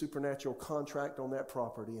things, a supernatural contract on that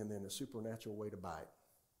property and then a supernatural way to buy it.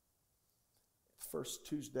 First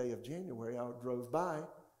Tuesday of January, I drove by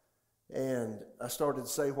and I started to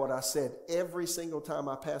say what I said. Every single time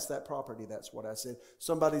I passed that property, that's what I said.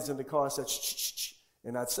 Somebody's in the car, I said, shh, shh, shh,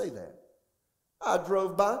 and I'd say that. I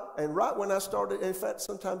drove by, and right when I started, in fact,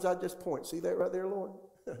 sometimes I just point. See that right there, Lord?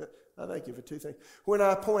 I thank you for two things. When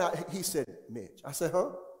I point out, he said, Mitch. I said, huh?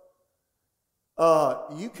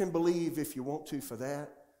 You can believe if you want to for that,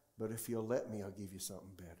 but if you'll let me, I'll give you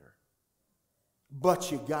something better.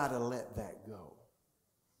 But you got to let that go.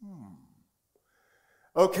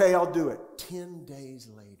 Okay, I'll do it. 10 days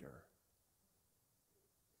later.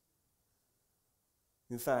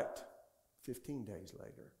 In fact, 15 days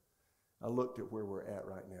later, I looked at where we're at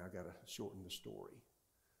right now. I got to shorten the story.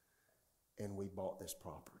 And we bought this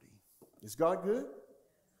property. Is God good?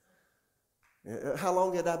 How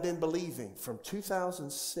long had I been believing? From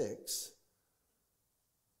 2006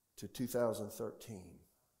 to 2013.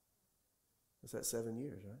 Is that 7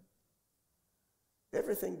 years, right?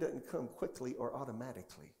 Everything doesn't come quickly or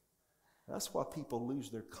automatically. That's why people lose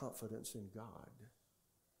their confidence in God.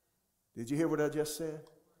 Did you hear what I just said?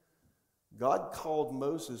 God called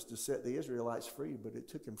Moses to set the Israelites free, but it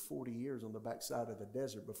took him 40 years on the backside of the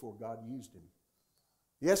desert before God used him.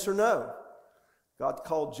 Yes or no? God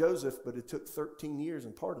called Joseph, but it took 13 years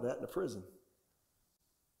and part of that in a prison.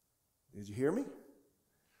 Did you hear me?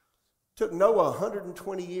 Took Noah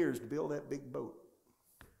 120 years to build that big boat.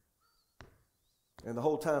 And the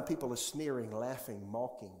whole time people are sneering, laughing,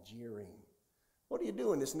 mocking, jeering. What are you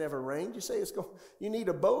doing? It's never rained. You say you need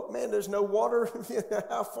a boat? Man, there's no water.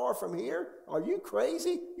 How far from here? Are you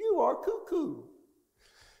crazy? You are cuckoo.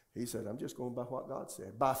 He said, I'm just going by what God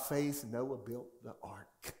said. By faith, Noah built the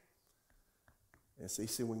ark. And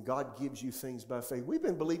see, when God gives you things by faith, we've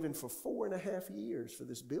been believing for 4.5 years for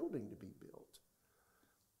this building to be built.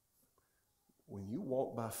 When you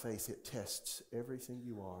walk by faith, it tests everything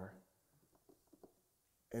you are.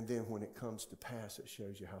 And then when it comes to pass, it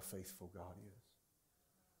shows you how faithful God is.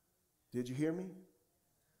 Did you hear me?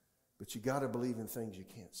 But you got to believe in things you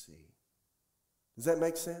can't see. Does that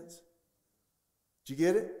make sense? Did you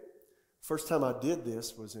get it? First time I did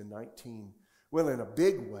this was in in a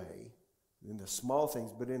big way, in the small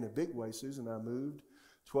things, but in a big way, Susan and I moved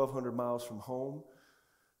 1,200 miles from home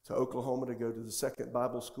to Oklahoma to go to the Second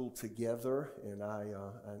Bible School together, and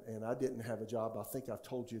I didn't have a job. I think I've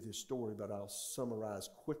told you this story, but I'll summarize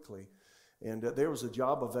quickly. And there was a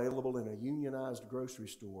job available in a unionized grocery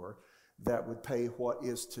store that would pay what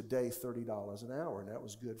is today $30 an hour, and that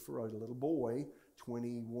was good for a little boy,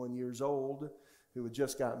 21 years old, who had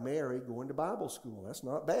just got married, going to Bible school. That's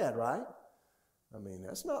not bad, right? I mean,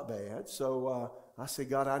 that's not bad. So I said,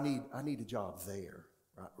 God, I need a job there,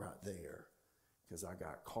 right there. Because I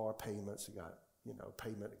got car payments, I got,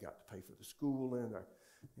 payment, I got to pay for the schooling,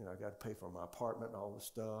 I got to pay for my apartment and all the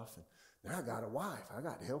stuff. And now I got a wife, I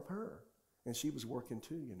got to help her. And she was working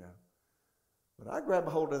too, But I grabbed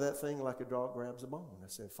a hold of that thing like a dog grabs a bone. I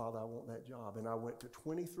said, Father, I want that job. And I went to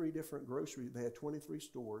 23 different groceries. They had 23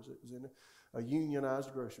 stores. It was in a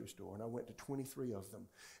unionized grocery store. And I went to 23 of them.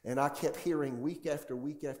 And I kept hearing week after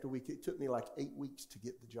week after week. It took me like 8 weeks to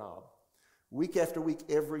get the job. Week after week,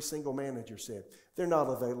 every single manager said, they're not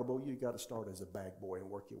available. You got to start as a bag boy and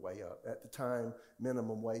work your way up. At the time,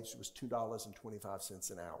 minimum wage was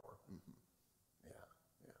 $2.25 an hour. Mm-hmm.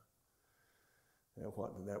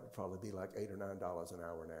 And that would probably be like $8 or $9 an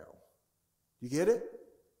hour now. You get it?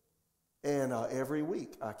 And every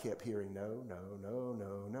week, I kept hearing, no.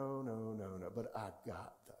 But I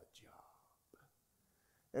got the job.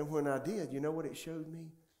 And when I did, you know what it showed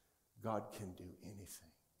me? God can do anything.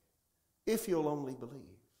 If you'll only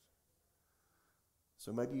believe.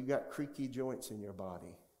 So maybe you got creaky joints in your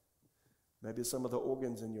body. Maybe some of the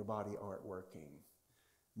organs in your body aren't working.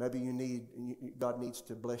 Maybe God needs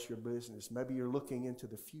to bless your business. Maybe you're looking into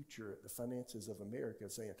the future at the finances of America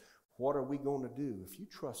saying, what are we going to do? If you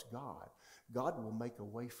trust God, God will make a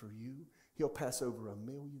way for you. He'll pass over 1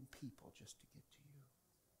 million people just to get to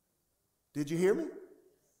you. Did you hear me?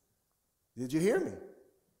 Did you hear me?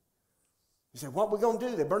 You say, what are we going to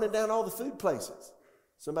do? They're burning down all the food places.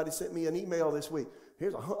 Somebody sent me an email this week.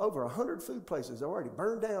 Here's over 100 food places already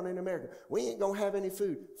burned down in America. We ain't going to have any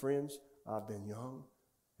food. Friends, I've been young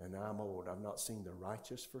and I'm old. I've not seen the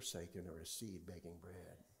righteous forsaken or a seed begging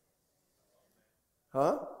bread.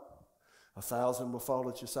 Huh? 1,000 will fall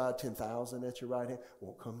at your side, 10,000 at your right hand.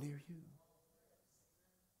 Won't come near you.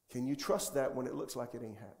 Can you trust that when it looks like it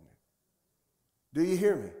ain't happening? Do you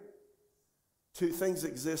hear me? Two things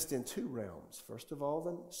exist in two realms. First of all,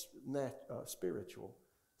 the spiritual.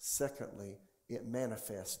 Secondly, it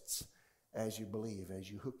manifests as you believe, as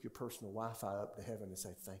you hook your personal Wi-Fi up to heaven and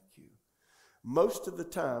say, thank you. Most of the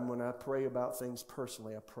time when I pray about things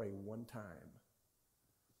personally, I pray one time.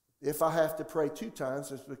 If I have to pray 2 times,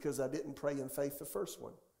 it's because I didn't pray in faith the first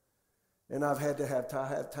one. And I've had to have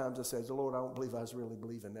times I say, Lord, I don't believe I was really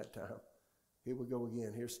believing that time. Here we go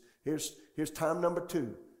again. Here's time number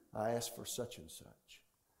 2. I asked for such and such.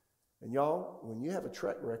 And y'all, when you have a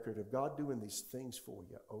track record of God doing these things for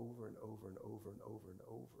you over and over and over and over and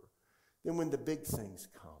over, then when the big things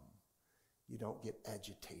come, you don't get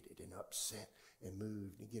agitated and upset and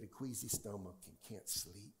moved and get a queasy stomach and can't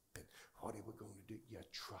sleep. And what are we going to do? You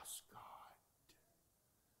trust God.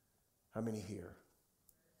 How many here?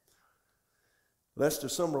 Lester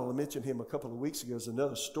Summerall, I mentioned him a couple of weeks ago, is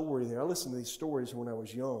another story there. I listened to these stories when I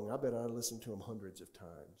was young. I bet I listened to them hundreds of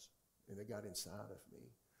times, and they got inside of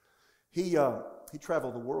me. He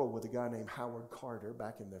traveled the world with a guy named Howard Carter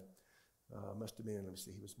back in the, must have been, let me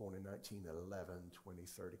see, he was born in 1911,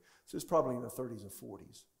 2030. So it's probably in the 30s and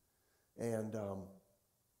 40s. And,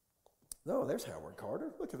 no, there's Howard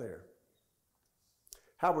Carter. Look at there.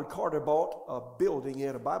 Howard Carter bought a building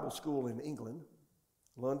at a Bible school in England,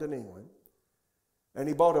 London, England. And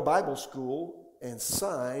he bought a Bible school and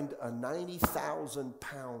signed a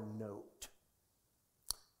 90,000-pound note.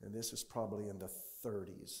 And this is probably in the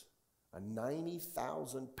 30s. A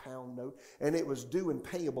 90,000-pound note. And it was due and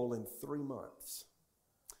payable in 3 months.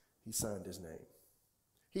 He signed his name.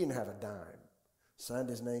 He didn't have a dime. Signed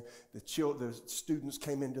his name. The students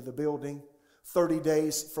came into the building. 30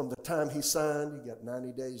 days from the time he signed, he got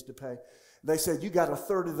 90 days to pay. They said, you got a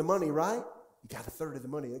third of the money, right? You got a third of the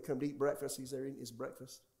money. They come to eat breakfast. He's there eating his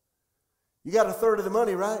breakfast. You got a third of the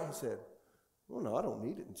money, right? He said, well, no, I don't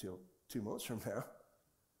need it until 2 months from now.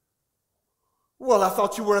 Well, I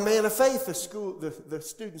thought you were a man of faith. The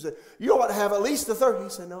student said, you ought to have at least a third. He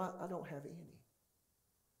said, no, I don't have any.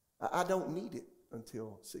 I don't need it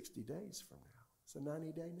until 60 days from now. It's a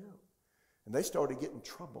 90-day note. And they started getting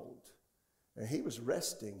troubled. And he was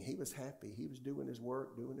resting. He was happy. He was doing his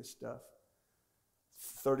work, doing his stuff.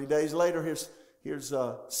 30 days later, here's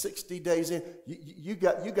 60 days in. You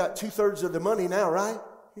got 2/3 of the money now, right?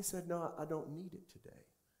 He said, no, I don't need it today.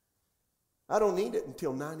 I don't need it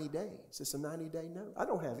until 90 days. It's a 90-day note. I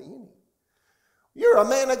don't have any. You're a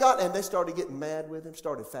man of God. And they started getting mad with him,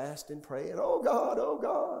 started fasting, praying. Oh, God, oh,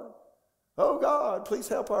 God. Oh, God, please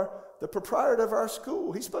help the proprietor of our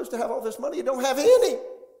school. He's supposed to have all this money. You don't have any.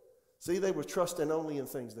 See, they were trusting only in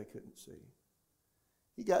things they couldn't see.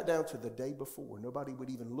 He got down to the day before. Nobody would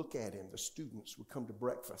even look at him. The students would come to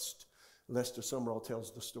breakfast. Lester Sumrall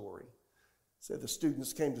tells the story. Said the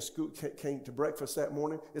students came to breakfast that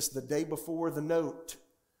morning. It's the day before the note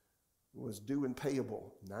was due and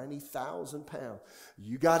payable, 90,000 pounds.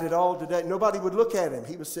 You got it all today. Nobody would look at him.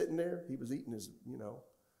 He was sitting there. He was eating his,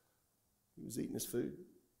 he was eating his food.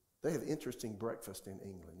 They have interesting breakfast in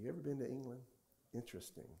England. You ever been to England?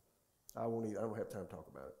 Interesting. I don't have time to talk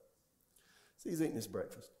about it. So he's eating his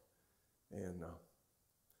breakfast. And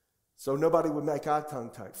so nobody would make eye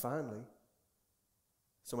contact. Finally,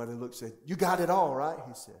 somebody looked and said, you got it all, right?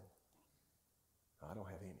 He said, I don't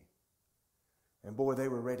have any. And boy, they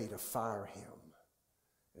were ready to fire him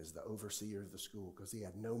as the overseer of the school because he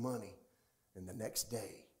had no money. And the next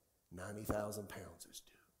day, 90,000 pounds is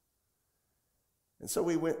due. And so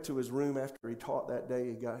we went to his room after he taught that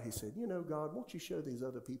day. He said, God, won't you show these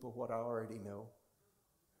other people what I already know?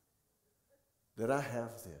 That I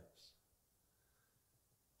have this.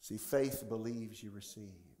 See, faith believes you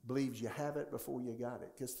receive. Believes you have it before you got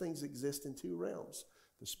it. Because things exist in two realms.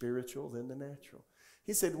 The spiritual, then the natural.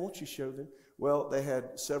 He said, won't you show them? Well, they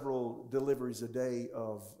had several deliveries a day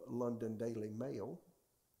of London Daily Mail.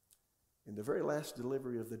 In the very last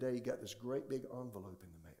delivery of the day, he got this great big envelope in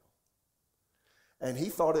the mail. And he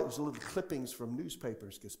thought it was little clippings from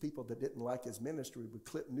newspapers because people that didn't like his ministry would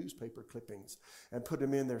clip newspaper clippings and put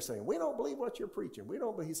them in there saying, we don't believe what you're preaching. We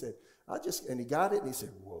don't believe. He said, and he got it and he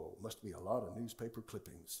said, whoa, must be a lot of newspaper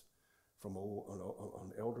clippings from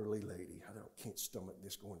an elderly lady. I can't stomach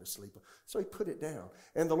this going to sleep. So he put it down.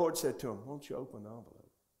 And the Lord said to him, won't you open the envelope?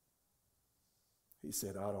 He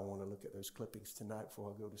said, I don't want to look at those clippings tonight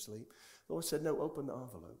before I go to sleep. The Lord said, no, open the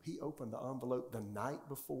envelope. He opened the envelope the night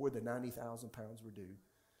before the 90,000 pounds were due.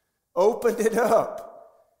 Opened it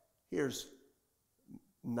up. Here's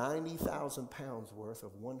 90,000 pounds worth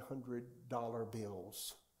of $100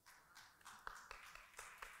 bills.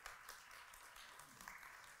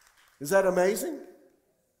 Is that amazing?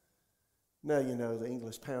 Now, the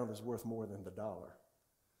English pound is worth more than the dollar.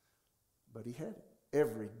 But he had it,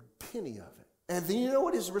 every penny of it. And then you know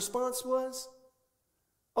what his response was?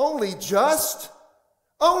 Only just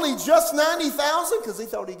 90,000? Because he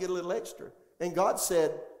thought he'd get a little extra. And God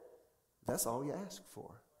said, that's all you ask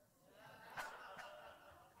for.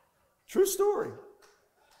 True story.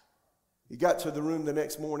 He got to the room the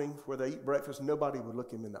next morning where they eat breakfast. Nobody would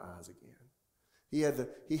look him in the eyes again. He had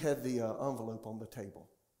the envelope on the table.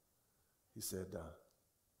 He said,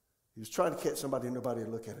 he was trying to catch somebody and nobody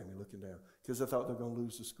would look at him. He looking down because they thought they were going to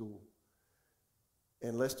lose the school.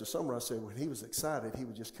 And Lester Sumrall said when he was excited, he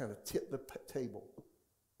would just kind of tip the table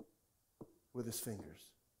with his fingers.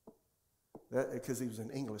 Because he was an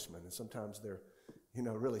Englishman, and sometimes they're,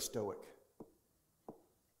 really stoic.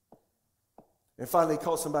 And finally, he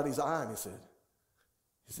caught somebody's eye, and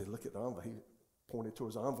he said, look at the envelope. He pointed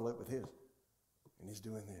towards the envelope with his, and he's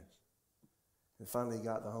doing this. And finally, he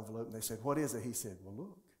got the envelope, and they said, what is it? He said, well,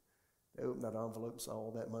 look. They opened that envelope and saw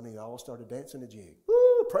all that money. They all started dancing a jig.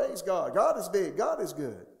 Woo, praise God. God is big. God is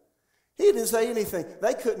good. He didn't say anything.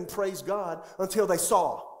 They couldn't praise God until they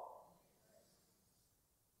saw.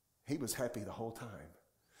 He was happy the whole time.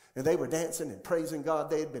 And they were dancing and praising God.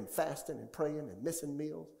 They had been fasting and praying and missing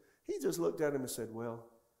meals. He just looked at him and said, well,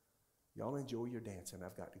 y'all enjoy your dancing.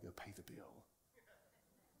 I've got to go pay the bill.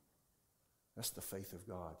 That's the faith of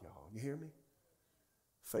God, y'all. You hear me?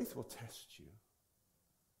 Faith will test you.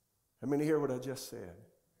 How many hear what I just said?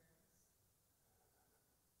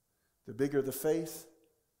 The bigger the faith,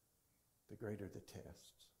 the greater the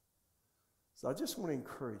tests. So I just want to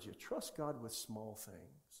encourage you, trust God with small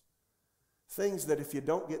things. Things that if you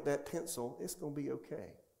don't get that pencil, it's going to be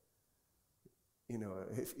okay. You know,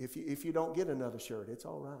 if you don't get another shirt, it's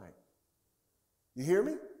all right. You hear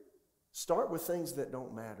me? Start with things that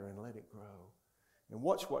don't matter and let it grow. And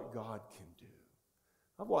watch what God can do.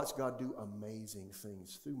 I've watched God do amazing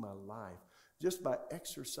things through my life just by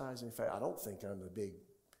exercising faith. I don't think I'm the big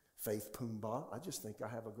faith Pumbaa. I just think I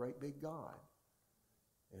have a great big God.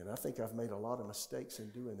 And I think I've made a lot of mistakes in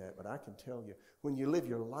doing that. But I can tell you, when you live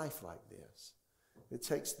your life like this, it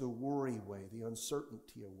takes the worry away, the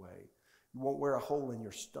uncertainty away. You won't wear a hole in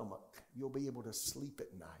your stomach. You'll be able to sleep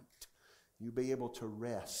at night. You'll be able to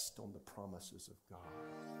rest on the promises of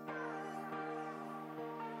God.